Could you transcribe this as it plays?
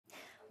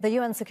The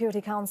UN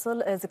Security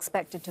Council is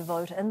expected to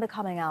vote in the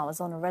coming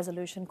hours on a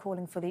resolution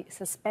calling for the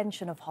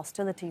suspension of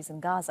hostilities in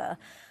Gaza.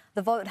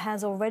 The vote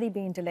has already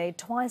been delayed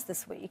twice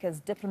this week as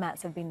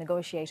diplomats have been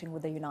negotiating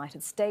with the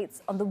United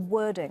States on the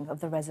wording of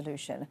the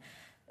resolution.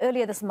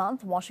 Earlier this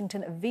month,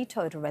 Washington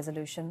vetoed a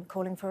resolution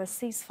calling for a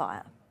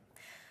ceasefire.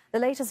 The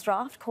latest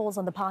draft calls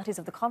on the parties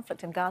of the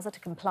conflict in Gaza to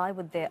comply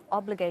with their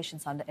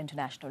obligations under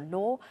international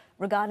law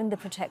regarding the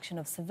protection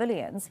of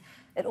civilians.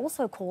 It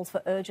also calls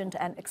for urgent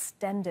and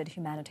extended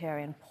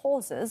humanitarian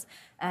pauses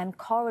and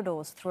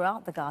corridors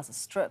throughout the Gaza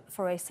Strip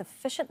for a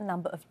sufficient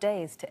number of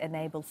days to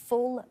enable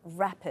full,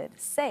 rapid,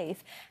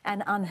 safe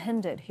and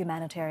unhindered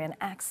humanitarian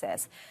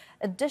access.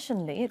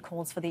 Additionally, it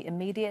calls for the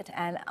immediate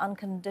and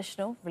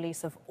unconditional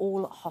release of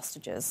all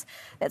hostages.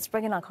 Let's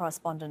bring in our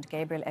correspondent,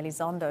 Gabriel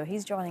Elizondo.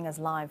 He's joining us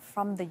live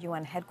from the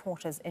UN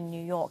headquarters in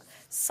New York.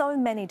 So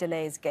many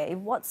delays, Gabe.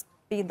 What's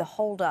been the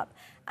hold-up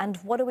and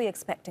what are we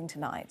expecting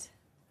tonight?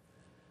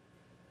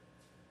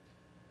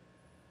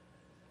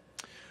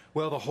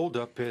 Well, the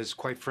holdup has,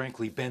 quite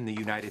frankly, been the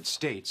United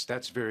States.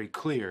 That's very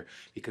clear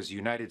because the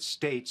United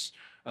States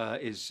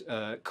is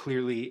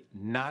clearly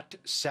not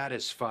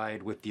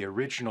satisfied with the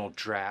original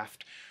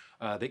draft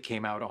that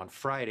came out on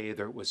Friday,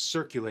 that was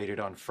circulated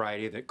on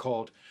Friday, that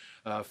called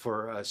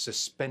for a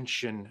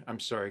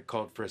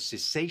called for a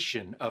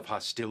cessation of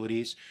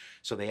hostilities.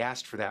 So they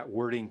asked for that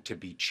wording to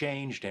be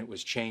changed, and it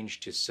was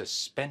changed to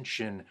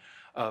suspension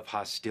of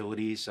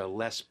hostilities, a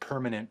less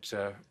permanent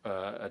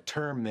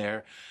term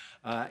there.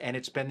 And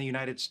it's been the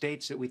United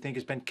States that we think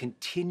has been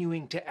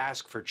continuing to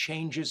ask for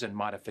changes and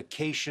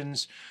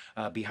modifications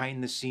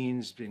behind the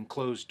scenes, in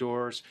closed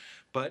doors.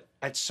 But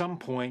at some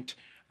point,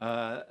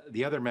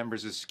 the other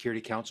members of the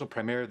Security Council,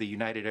 primarily the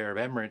United Arab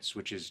Emirates,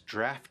 which is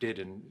drafted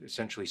and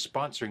essentially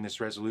sponsoring this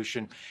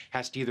resolution,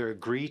 has to either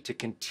agree to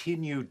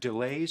continue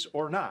delays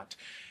or not.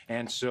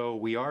 And so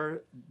we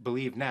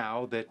believe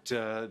now that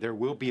there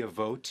will be a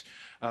vote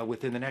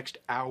within the next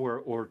hour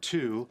or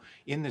two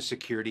in the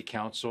Security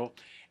Council.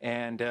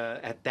 And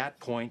at that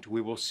point, we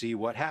will see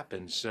what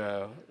happens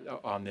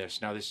on this.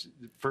 Now, this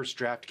first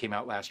draft came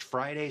out last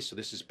Friday, so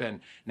this has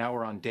been, now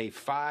we're on day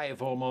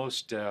 5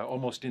 almost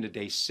into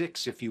day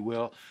 6, if you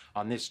will,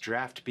 on this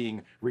draft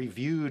being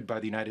reviewed by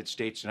the United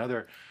States and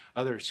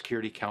other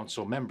Security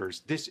Council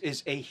members. This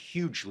is a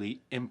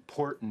hugely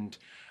important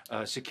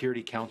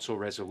Security Council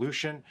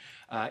resolution.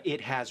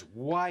 It has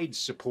wide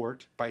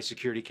support by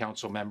Security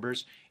Council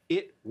members.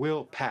 It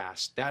will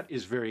pass. That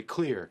is very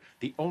clear.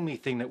 The only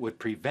thing that would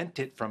prevent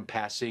it from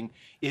passing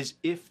is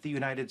if the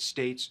United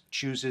States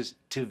chooses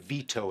to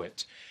veto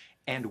it.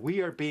 And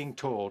we are being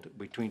told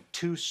between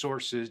two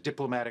sources,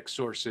 diplomatic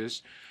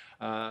sources,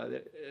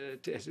 that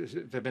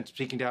have been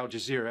speaking to Al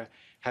Jazeera,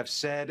 have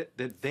said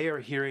that they are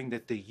hearing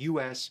that the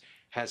U.S.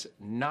 has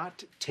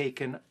not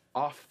taken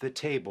off the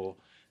table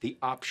the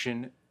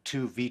option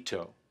to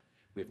veto.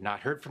 We have not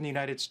heard from the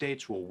United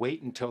States. We'll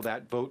wait until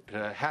that vote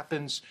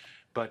happens.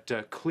 But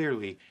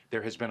clearly,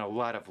 there has been a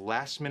lot of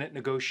last-minute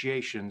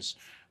negotiations.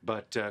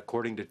 But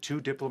according to two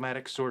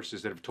diplomatic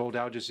sources that have told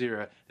Al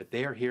Jazeera that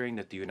they are hearing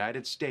that the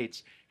United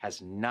States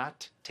has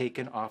not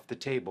taken off the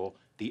table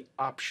the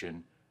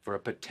option for a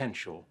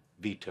potential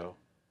veto.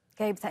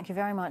 Gabe, thank you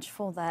very much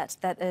for that.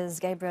 That is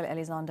Gabriel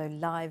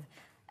Elizondo live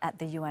at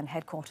the UN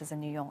headquarters in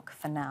New York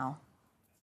for now.